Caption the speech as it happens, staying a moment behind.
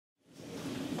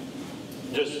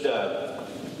Just, well,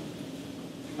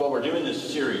 we're doing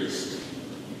this series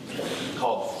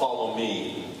called Follow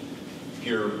Me. If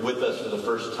you're with us for the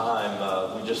first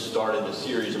time, we just started a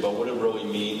series about what it really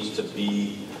means to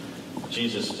be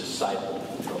Jesus' disciple,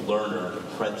 a learner, an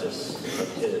apprentice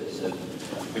of his. And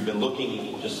we've been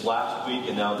looking just last week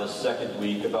and now this second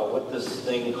week about what this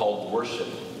thing called worship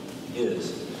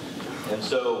is. And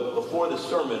so before the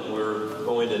sermon, we're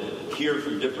going to hear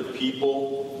from different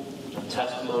people,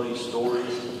 testimony,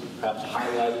 stories, perhaps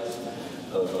highlights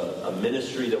of a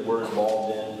ministry that we're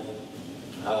involved in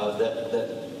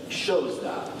that shows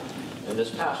that. And this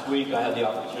past week, I had the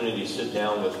opportunity to sit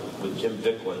down with Jim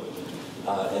Vicklin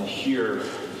and hear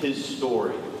his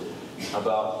story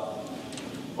about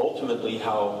ultimately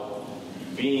how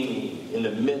being in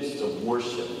the midst of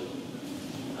worship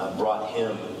brought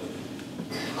him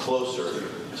closer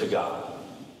to God.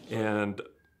 And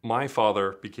my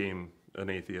father became an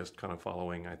atheist, kind of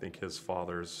following, I think, his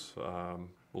father's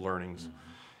learnings.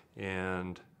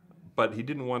 But he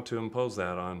didn't want to impose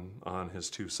that on his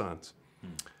two sons.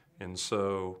 And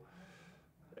so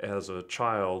as a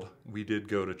child, we did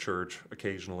go to church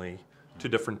occasionally, to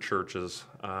different churches.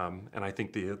 And I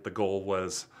think the goal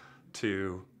was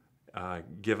to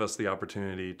give us the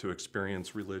opportunity to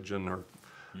experience religion or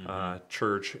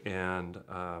church and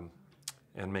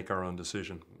make our own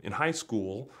decision. In high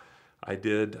school, I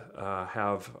did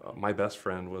have, my best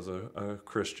friend was a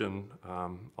Christian,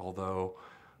 although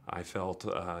I felt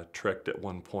tricked at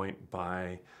one point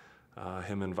by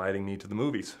him inviting me to the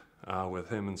movies with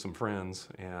him and some friends.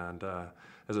 And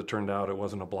as it turned out, it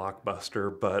wasn't a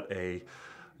blockbuster, but a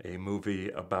movie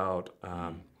about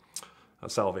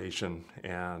salvation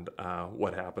and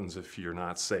what happens if you're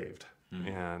not saved.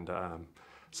 And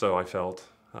so I felt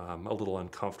a little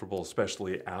uncomfortable,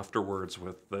 especially afterwards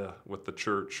with the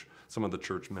church, some of the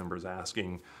church members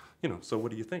asking, so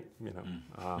what do you think?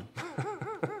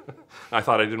 I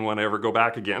thought I didn't want to ever go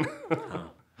back again.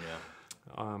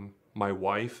 My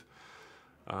wife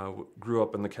grew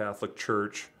up in the Catholic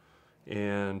Church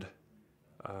and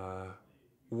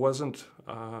wasn't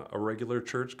a regular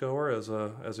churchgoer as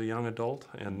a young adult,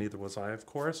 and neither was I, of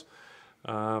course.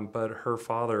 But her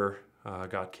father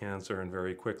got cancer and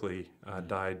very quickly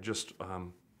died just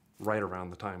right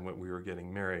around the time when we were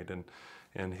getting married.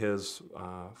 And his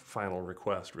final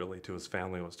request really to his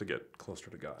family was to get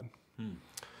closer to God.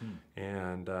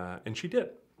 And she did.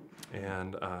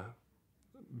 And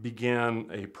began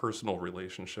a personal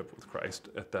relationship with Christ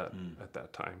at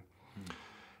that time.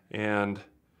 And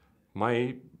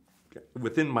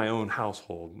within my own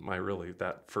household,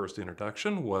 that first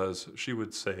introduction was she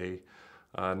would say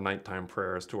nighttime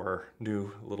prayers to our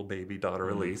new little baby daughter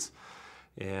Elise,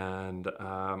 and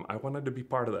I wanted to be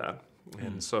part of that.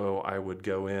 And so I would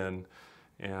go in,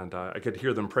 and I could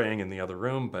hear them praying in the other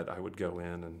room, but I would go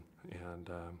in, and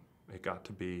it got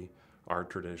to be our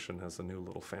tradition as a new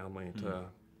little family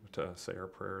to say our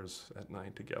prayers at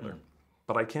night together.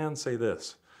 But I can say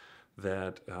this,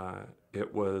 that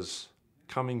it was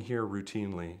coming here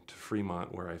routinely to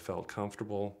Fremont where I felt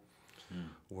comfortable,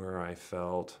 where I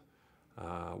felt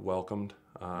welcomed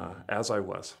as I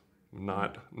was.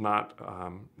 Not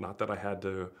that I had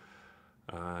to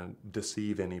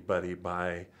deceive anybody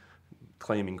by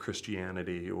claiming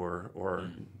Christianity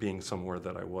or being somewhere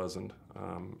that I wasn't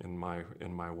in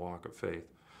my walk of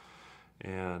faith,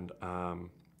 and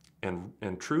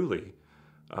truly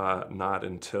not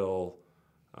until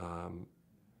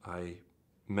I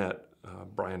met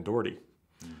Brian Doherty,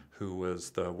 who was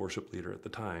the worship leader at the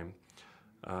time.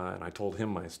 And I told him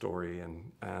my story,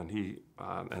 and he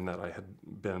and that I had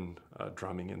been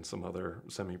drumming in some other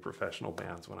semi-professional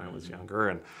bands when I was younger,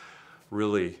 and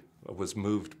really was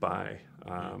moved by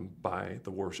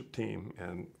the worship team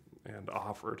and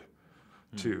offered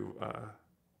to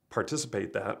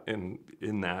participate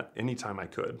in that anytime I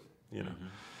could,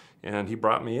 And he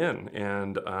brought me in,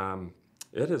 and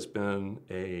it has been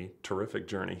a terrific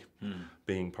journey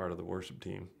being part of the worship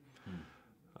team.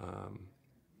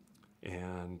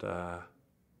 And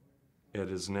it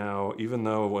is now, even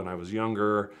though when I was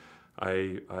younger,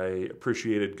 I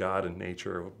appreciated God and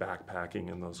nature,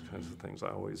 backpacking and those kinds of things. I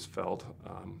always felt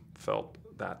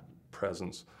that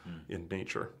presence in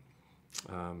nature.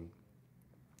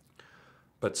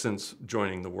 But since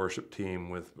joining the worship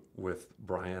team with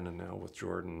Brian and now with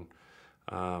Jordan,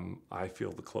 I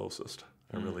feel the closest.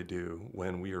 I really do.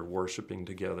 When we are worshiping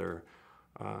together,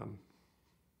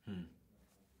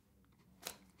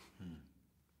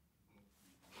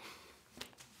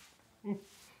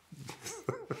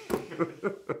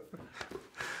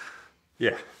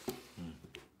 yeah.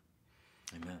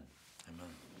 Amen. Amen.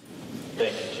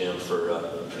 Thank you, Jim, for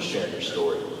for sharing your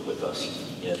story with us.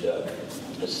 And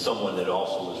as someone that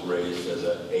also was raised as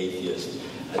an atheist,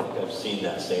 I think I've seen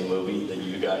that same movie that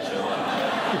you got shown.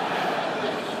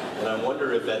 And I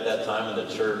wonder if at that time in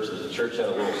the church had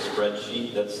a little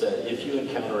spreadsheet that said, if you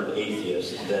encounter an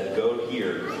atheist, then go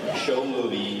here, show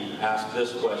movie, ask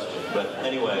this question. But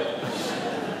anyway,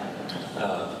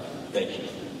 thank you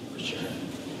for sharing.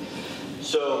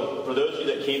 So, for those of you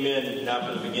that came in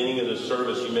after the beginning of the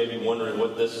service, you may be wondering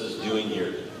what this is doing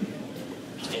here.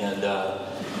 And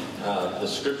the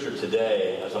scripture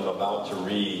today, as I'm about to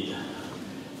read,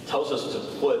 tells us to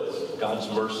put God's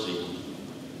mercy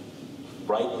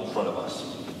right in front of us.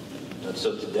 And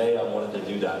so today I wanted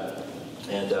to do that.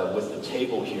 And with the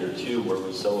table here too, where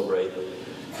we celebrate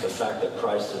the fact that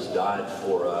Christ has died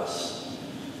for us,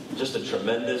 just a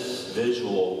tremendous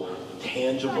visual,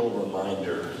 tangible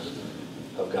reminder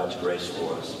of God's grace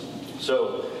for us.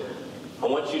 So I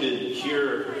want you to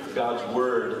hear God's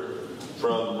word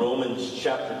from Romans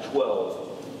chapter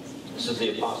 12. This is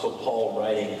the Apostle Paul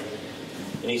writing.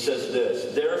 And he says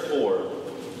this, "Therefore,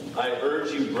 I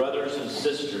urge you, brothers and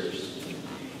sisters,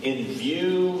 in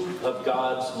view of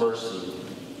God's mercy,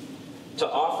 to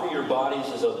offer your bodies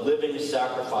as a living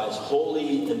sacrifice,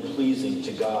 holy and pleasing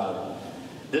to God.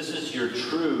 This is your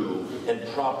true and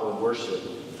proper worship.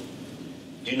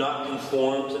 Do not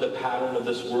conform to the pattern of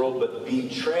this world, but be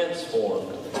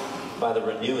transformed by the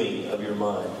renewing of your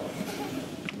mind.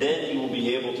 Then you will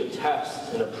be able to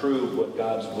test and approve what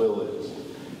God's will is,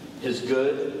 His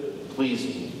good,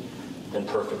 pleasing, and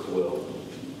perfect will."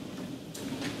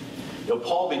 You know,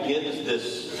 Paul begins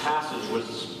this passage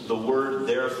with the word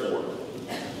 "therefore."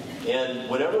 And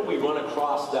whenever we run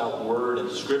across that word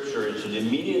in Scripture, it should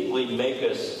immediately make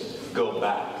us go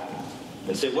back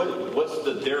and say, what's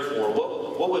the therefore?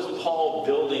 What was Paul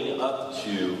building up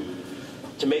to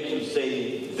make him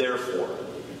say therefore?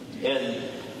 And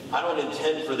I don't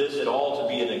intend for this at all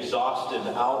to be an exhaustive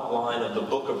outline of the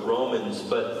book of Romans,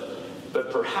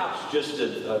 but perhaps just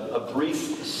a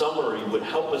brief summary would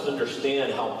help us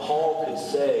understand how Paul could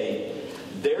say,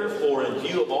 "Therefore, in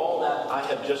view of all that I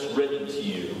have just written to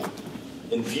you,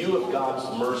 in view of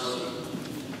God's mercy,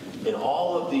 in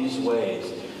all of these ways,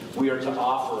 we are to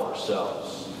offer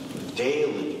ourselves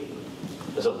daily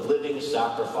as a living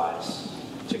sacrifice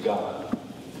to God."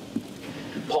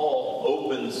 Paul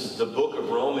opens the book of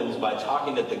Romans by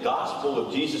talking that the gospel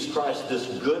of Jesus Christ, this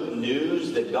good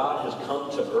news that God has come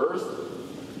to earth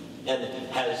and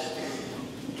has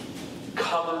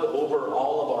covered over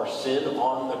all of our sin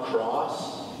on the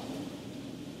cross,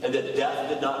 and that death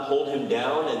did not hold him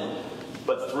down,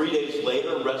 but 3 days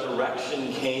later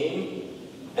resurrection came,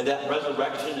 and that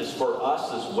resurrection is for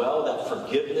us as well. That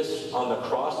forgiveness on the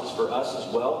cross is for us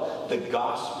as well. The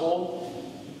gospel,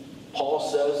 Paul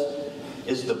says,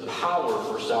 is the power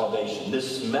for salvation.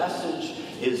 This message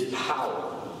is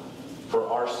power for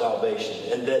our salvation.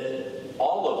 And that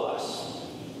all of us,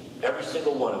 every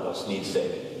single one of us, needs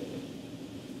saving.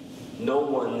 No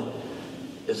one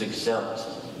is exempt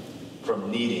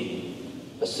from needing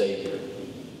a Savior.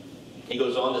 He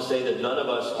goes on to say that none of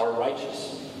us are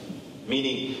righteous.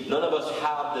 Meaning, none of us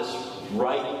have this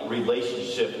right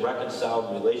relationship,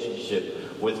 reconciled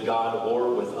relationship with God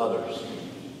or with others.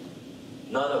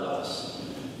 None of us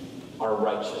are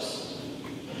righteous.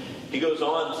 He goes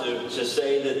on to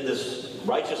say that this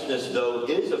righteousness, though,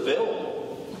 is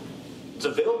available. It's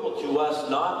available to us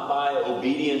not by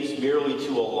obedience merely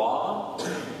to a law,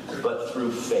 but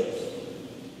through faith.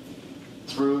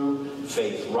 Through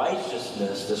faith.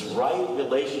 Righteousness, this right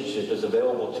relationship, is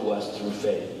available to us through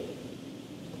faith.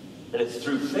 And it's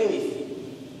through faith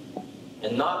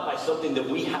and not by something that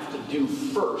we have to do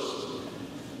first.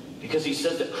 Because he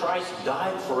says that Christ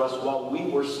died for us while we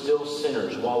were still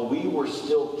sinners, while we were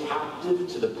still captive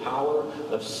to the power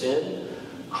of sin.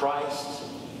 Christ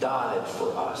died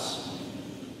for us.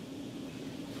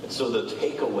 And so the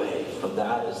takeaway from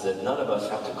that is that none of us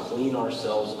have to clean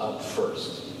ourselves up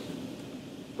first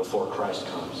before Christ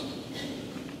comes.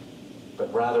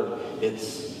 But rather,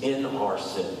 it's in our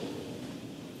sin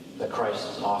that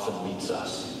Christ often meets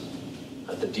us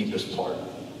at the deepest part.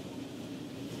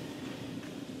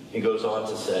 He goes on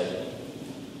to say,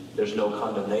 there's no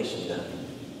condemnation then.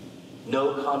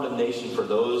 No condemnation for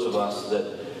those of us that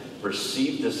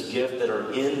receive this gift, that are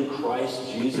in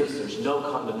Christ Jesus. There's no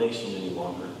condemnation any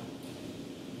longer.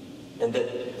 And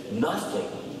that nothing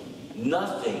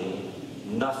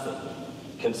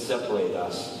can separate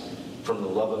us from the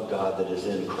love of God that is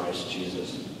in Christ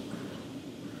Jesus.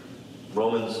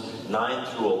 Romans 9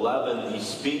 through 11, he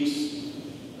speaks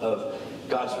of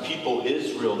God's people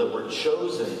Israel that were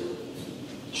chosen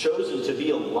to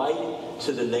be a light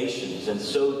to the nations, and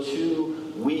so too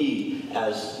we,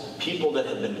 as people that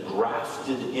have been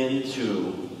grafted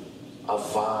into a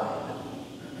vine,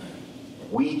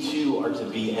 we too are to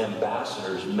be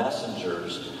ambassadors,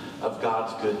 messengers of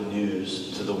God's good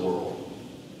news to the world.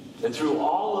 And through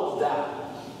all of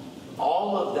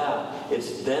that,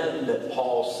 it's then that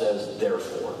Paul says,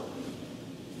 therefore.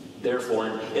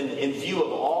 Therefore, in view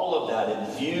of all of that,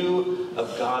 in view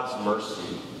of God's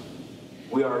mercy,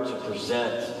 we are to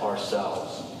present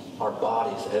ourselves, our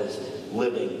bodies, as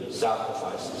living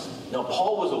sacrifices. Now,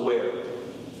 Paul was aware,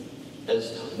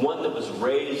 as one that was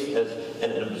raised as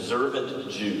an observant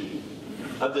Jew,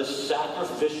 of this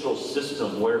sacrificial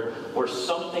system where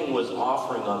something was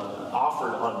offered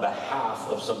on behalf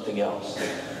of something else.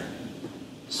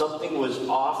 Something was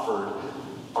offered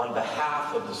on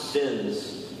behalf of the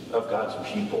sins of God's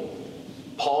people.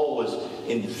 Paul was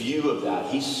in view of that.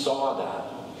 He saw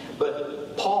that.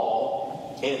 But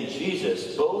Paul and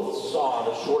Jesus both saw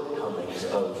the shortcomings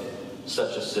of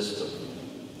such a system.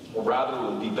 Or rather,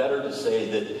 it would be better to say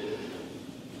that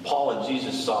Paul and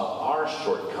Jesus saw our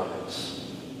shortcomings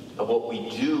of what we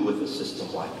do with a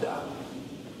system like that.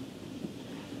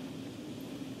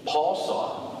 Paul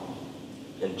saw,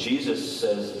 and Jesus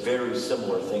says very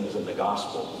similar things in the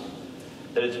gospel,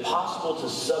 that it's possible to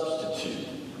substitute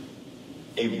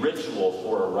a ritual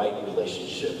for a right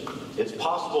relationship. It's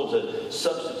possible to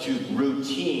substitute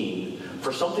routine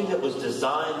for something that was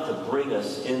designed to bring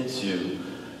us into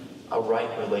a right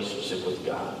relationship with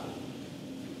God.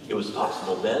 It was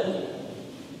possible then,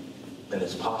 and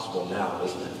it's possible now,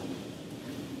 isn't it?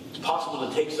 It's possible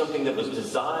to take something that was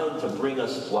designed to bring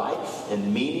us life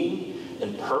and meaning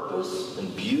and purpose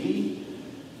and beauty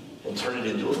and turn it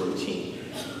into a routine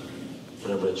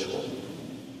and a ritual.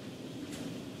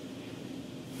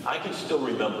 I can still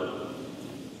remember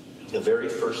the very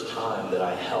first time that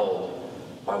I held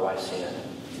my wife's hand.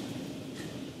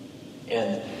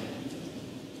 And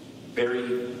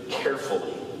very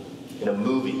carefully, in a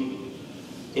movie,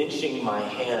 inching my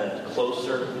hand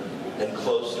closer and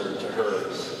closer to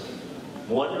hers,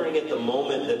 wondering at the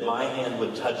moment that my hand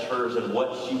would touch hers and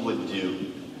what she would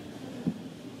do.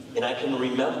 And I can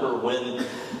remember when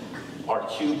our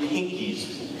two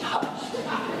pinkies touched.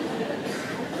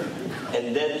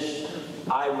 And then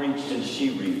I reached and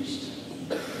she reached.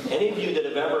 Any of you that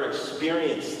have ever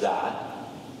experienced that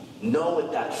know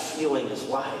what that feeling is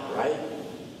like, right?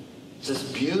 It's this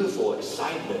beautiful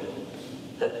excitement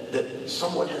that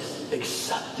someone has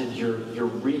accepted your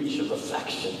reach of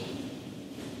affection.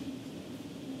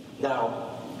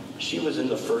 Now, she was in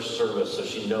the first service, so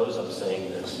she knows I'm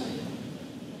saying this.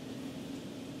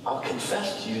 I'll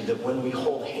confess to you that when we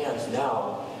hold hands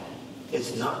now,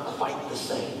 it's not quite the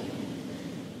same.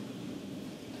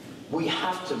 We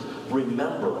have to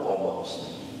remember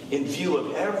almost, in view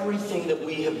of everything that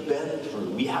we have been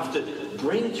through, we have to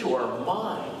bring to our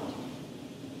mind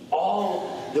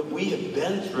all that we have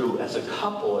been through as a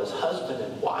couple, as husband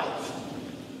and wife,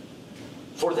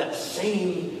 for that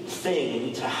same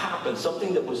thing to happen.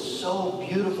 Something that was so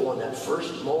beautiful in that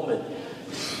first moment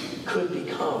could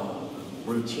become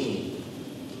routine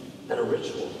and a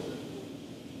ritual.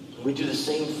 We do the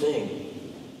same thing.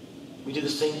 We do the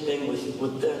same thing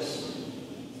with this.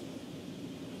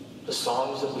 The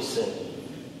songs that we sing.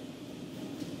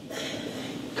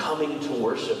 Coming to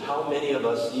worship. How many of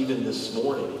us, even this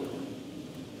morning,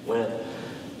 went,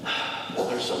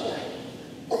 another Sunday,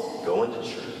 going to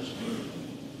church?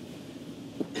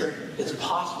 It's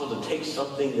possible to take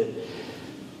something that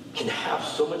can have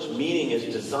so much meaning,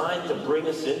 is designed to bring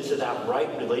us into that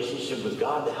right relationship with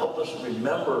God, to help us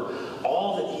remember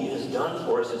all that He has done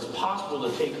for us. It's possible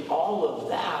to take all of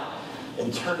that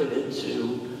and turn it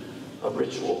into a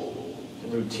ritual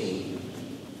and routine.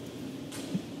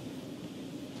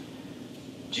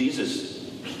 Jesus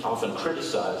often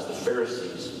criticized the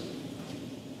Pharisees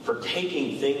for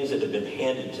taking things that had been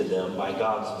handed to them by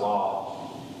God's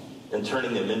law and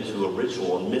turning them into a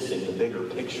ritual and missing the bigger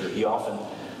picture.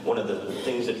 One of the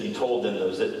things that he told them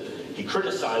was that he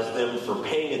criticized them for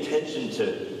paying attention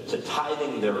to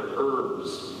tithing their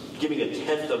herbs, giving a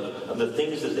tenth of the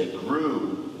things that they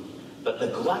grew, but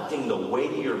neglecting the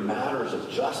weightier matters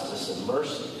of justice and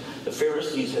mercy. The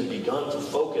Pharisees had begun to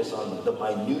focus on the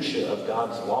minutiae of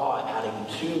God's law, adding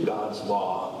to God's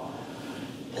law,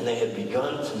 and they had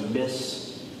begun to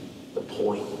miss the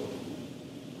point.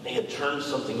 They had turned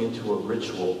something into a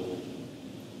ritual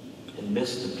and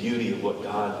missed the beauty of what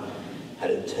God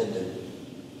had intended.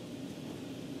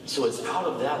 So it's out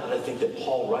of that I think that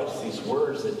Paul writes these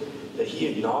words, that he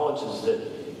acknowledges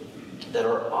that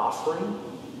our offering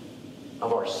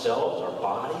of ourselves, our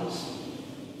bodies,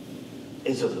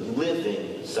 is a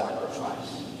living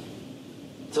sacrifice.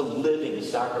 It's a living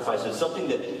sacrifice. It's something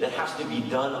that has to be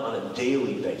done on a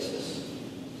daily basis.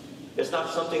 It's not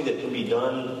something that can be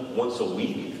done once a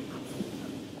week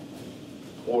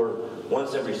or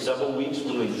once every several weeks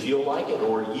when we feel like it,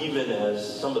 or even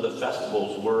as some of the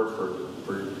festivals were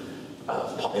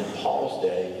in Paul's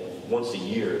day, once a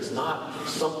year. It's not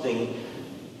something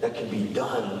that can be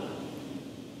done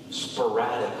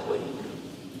sporadically,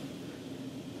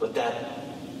 but that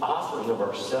offering of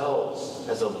ourselves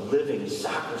as a living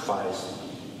sacrifice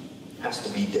has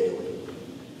to be daily.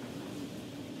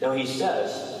 Now he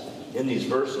says in these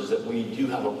verses that we do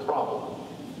have a problem.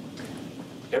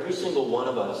 Every single one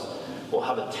of us will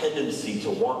have a tendency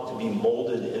to want to be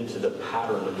molded into the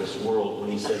pattern of this world. When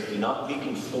he says, do not be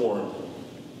conformed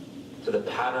to the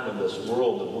pattern of this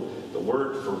world, the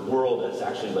word for world is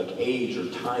actually like age or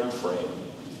time frame.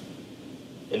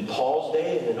 In Paul's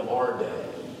day and in our day,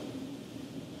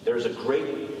 there's a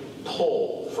great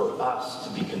pull for us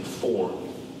to be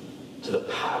conformed to the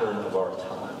pattern of our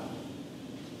time.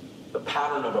 The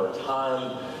pattern of our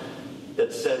time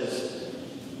that says,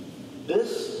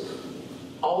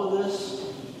 all of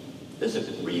this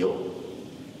isn't real.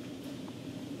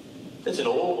 It's an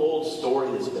old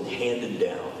story that's been handed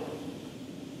down.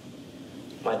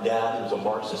 My dad, who was a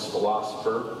Marxist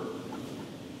philosopher,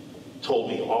 told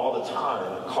me all the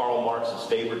time Karl Marx's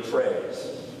favorite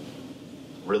phrase,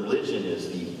 religion is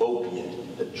the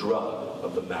opiate, the drug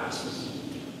of the masses.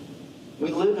 We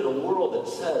live in a world that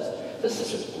says, this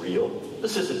isn't real.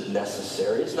 This isn't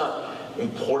necessary. It's not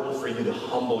important for you to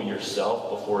humble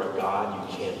yourself before a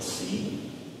God you can't see.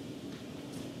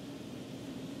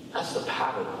 That's the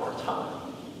pattern of our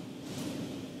time.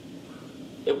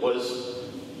 It was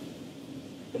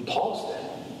in Paul's day.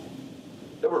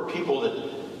 There were people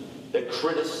that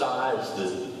criticized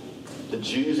the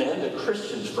Jews and the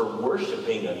Christians for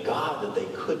worshiping a God that they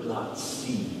could not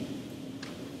see.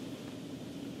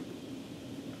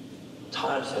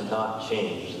 Times have not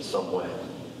changed in some way,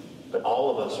 but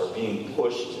all of us are being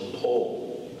pushed and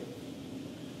pulled.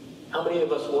 How many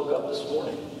of us woke up this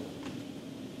morning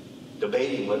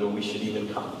debating whether we should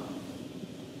even come?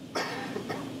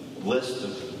 A list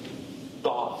of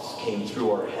thoughts came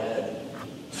through our head,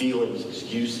 feelings,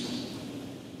 excuses.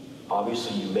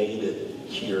 Obviously you made it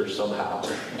here somehow.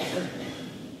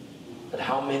 But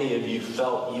how many of you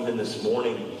felt even this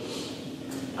morning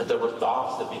that there were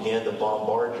thoughts that began to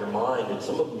bombard your mind, and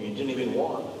some of them you didn't even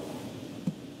want?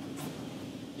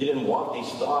 You didn't want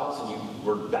these thoughts, and you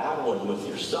were battling with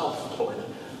yourself, going,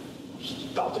 I'm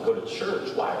just about to go to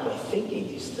church. Why am I thinking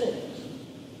these things?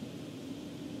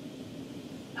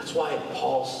 That's why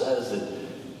Paul says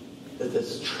that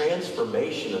this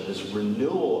transformation of this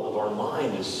renewal of our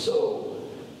mind is so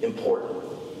important.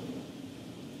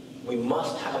 We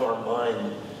must have our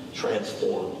mind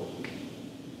transformed.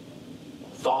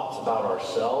 Thoughts about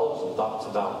ourselves and thoughts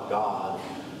about God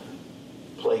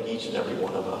plague each and every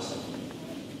one of us.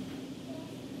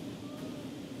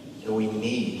 And we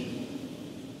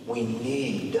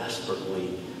need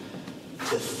desperately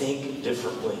to think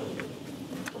differently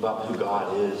about who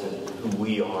God is and who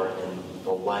we are in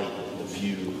the light and the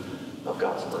view of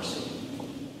God's mercy.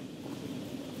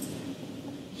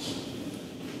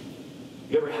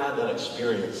 You ever had that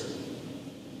experience?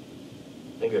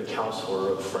 Maybe a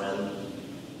counselor or a friend.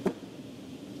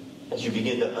 As you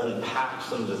begin to unpack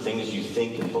some of the things you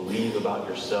think and believe about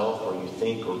yourself, or you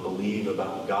think or believe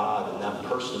about God, and that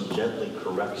person gently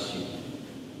corrects you,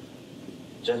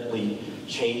 gently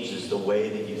changes the way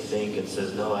that you think and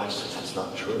says, no, actually, that's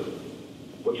not true.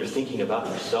 What you're thinking about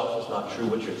yourself is not true.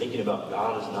 What you're thinking about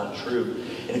God is not true.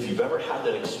 And if you've ever had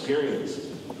that experience,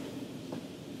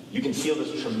 you can feel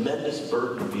this tremendous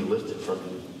burden be lifted from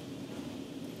you.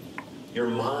 Your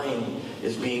mind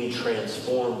is being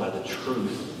transformed by the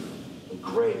truth and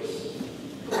grace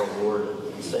of our Lord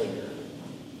and Savior.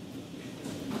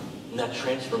 And that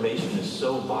transformation is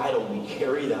so vital. We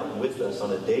carry that with us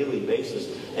on a daily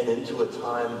basis and into a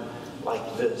time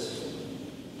like this.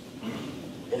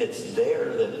 And it's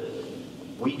there that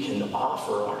we can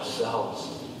offer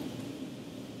ourselves.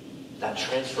 That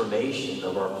transformation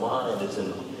of our mind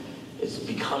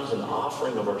becomes an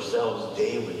offering of ourselves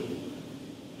daily.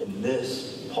 And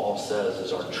this, Paul says,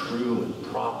 is our true and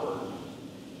proper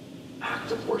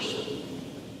act of worship.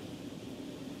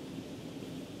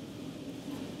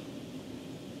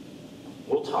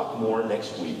 We'll talk more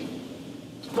next week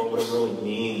about what it really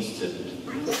means to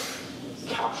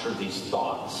capture these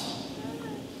thoughts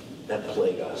that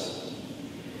plague us.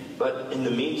 But in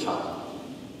the meantime,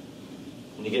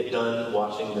 when you get done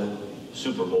watching the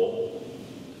Super Bowl,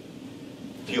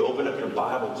 if you open up your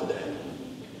Bible today,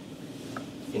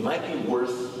 it might be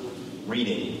worth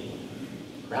reading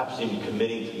perhaps even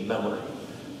committing to memory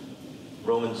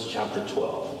Romans chapter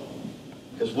 12.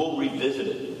 Because we'll revisit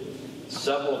it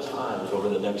several times over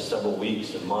the next several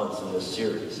weeks and months in this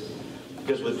series.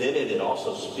 Because within it, it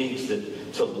also speaks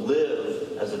that to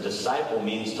live as a disciple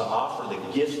means to offer the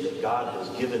gifts that God has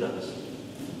given us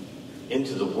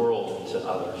into the world and to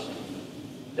others.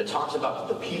 It talks about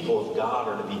that the people of God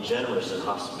are to be generous and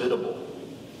hospitable.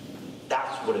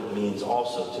 That's what it means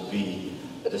also to be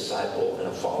a disciple and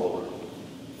a follower.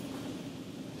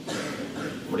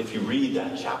 But if you read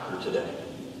that chapter today,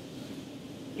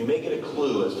 you may get a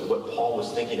clue as to what Paul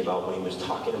was thinking about when he was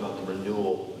talking about the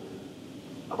renewal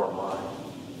of our mind.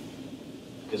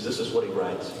 Because this is what he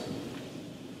writes.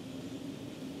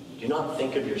 Do not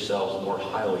think of yourselves more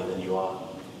highly than you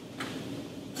ought.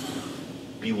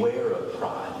 Beware of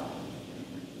pride.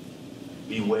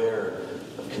 Beware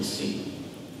of conceit.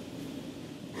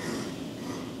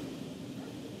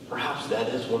 Perhaps that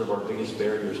is one of our biggest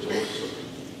barriers to worship.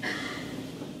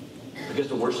 Because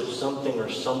to worship something or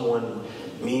someone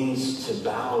means to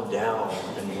bow down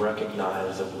and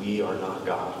recognize that we are not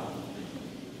God.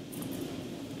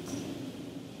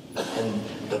 And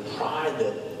the pride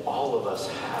that all of us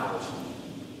have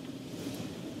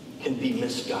can be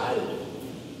misguided.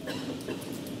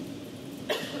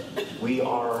 We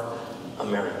are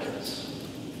Americans.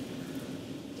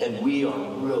 And we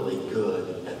are really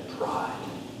good at pride.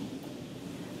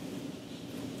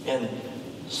 And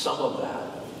some of that,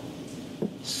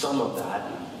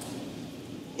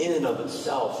 in and of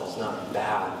itself is not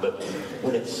bad, but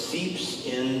when it seeps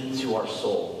into our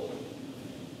soul,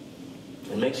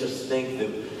 it makes us think that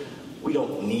we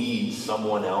don't need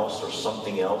someone else or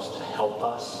something else to help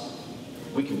us.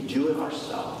 We can do it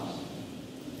ourselves,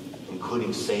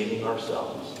 including saving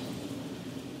ourselves.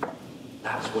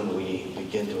 That's when we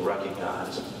begin to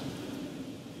recognize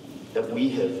that we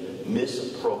have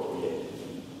misappropriated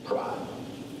pride.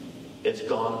 It's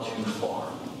gone too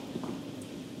far.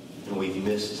 And we've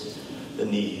missed the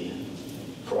need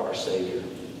for our Savior.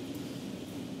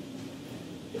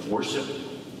 If worship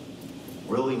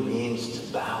really means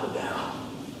to bow down,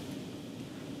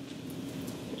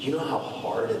 do you know how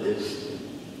hard it is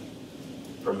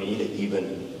for me to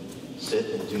even sit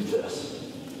and do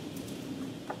this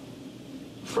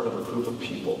in front of a group of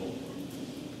people,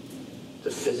 to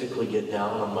physically get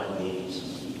down on my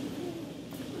knees?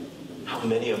 How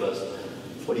many of us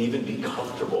would even be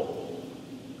comfortable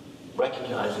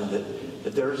recognizing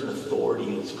that there is an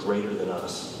authority that's greater than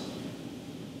us?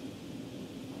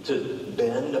 To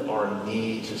bend our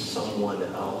knee to someone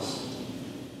else.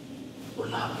 We're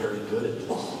not very good at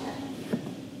this.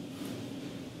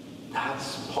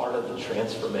 That's part of the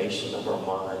transformation of our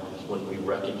mind, is when we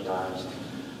recognize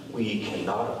we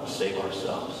cannot save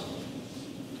ourselves.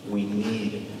 We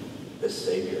need the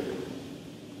Savior.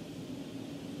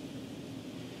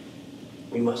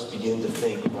 We must begin to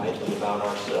think rightly about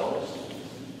ourselves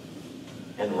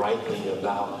and rightly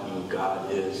about who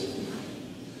God is.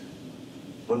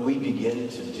 When we begin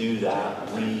to do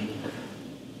that, we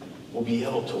will be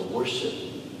able to worship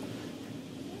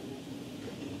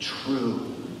in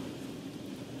true,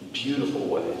 beautiful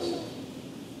ways.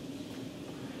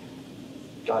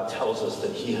 God tells us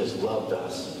that He has loved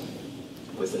us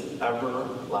with an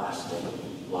everlasting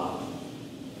love,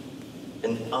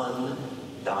 an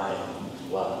undying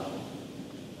love.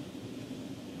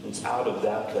 It's out of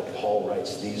that Paul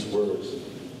writes these words.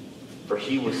 For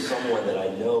he was someone that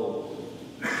I know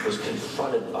was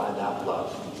confronted by that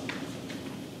love.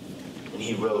 And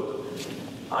he wrote,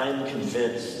 I am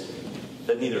convinced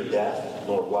that neither death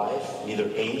nor life, neither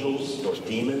angels nor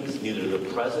demons, neither the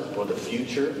present nor the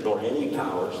future, nor any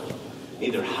powers,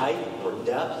 neither height nor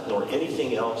depth nor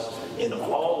anything else in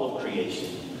all of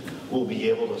creation will be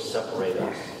able to separate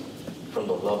us from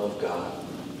the love of God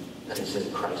that is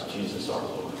in Christ Jesus our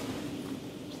Lord.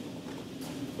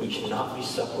 We cannot be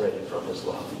separated from His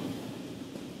love.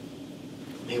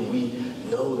 May we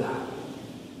know that,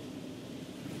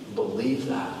 believe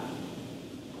that,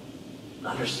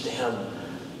 understand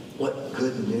what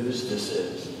good news this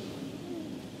is.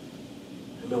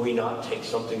 And may we not take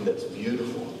something that's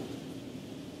beautiful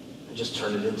and just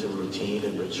turn it into routine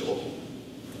and ritual,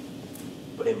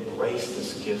 but embrace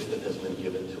this gift that has been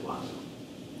given to us.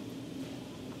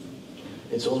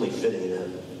 It's only fitting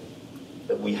then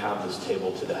that we have this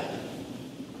table today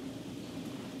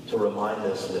to remind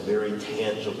us in a very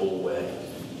tangible way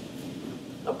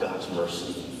of God's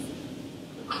mercy.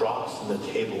 The cross and the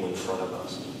table in front of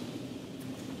us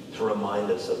to remind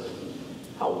us of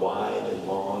how wide and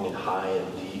long and high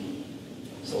and deep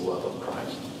is the love of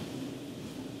Christ.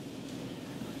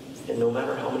 And no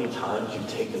matter how many times you've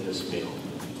taken this meal,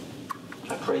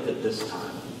 I pray that this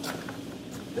time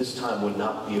This time would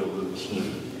not be a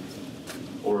routine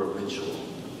or a ritual.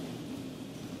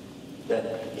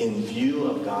 That in view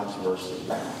of God's mercy,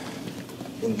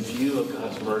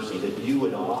 that you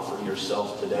would offer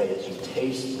yourself today as you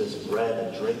taste this bread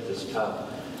and drink this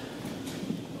cup.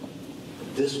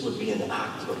 This would be an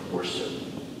act of worship.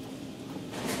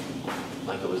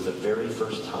 Like it was the very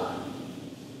first time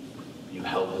you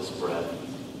held this bread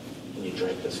and you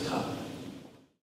drank this cup.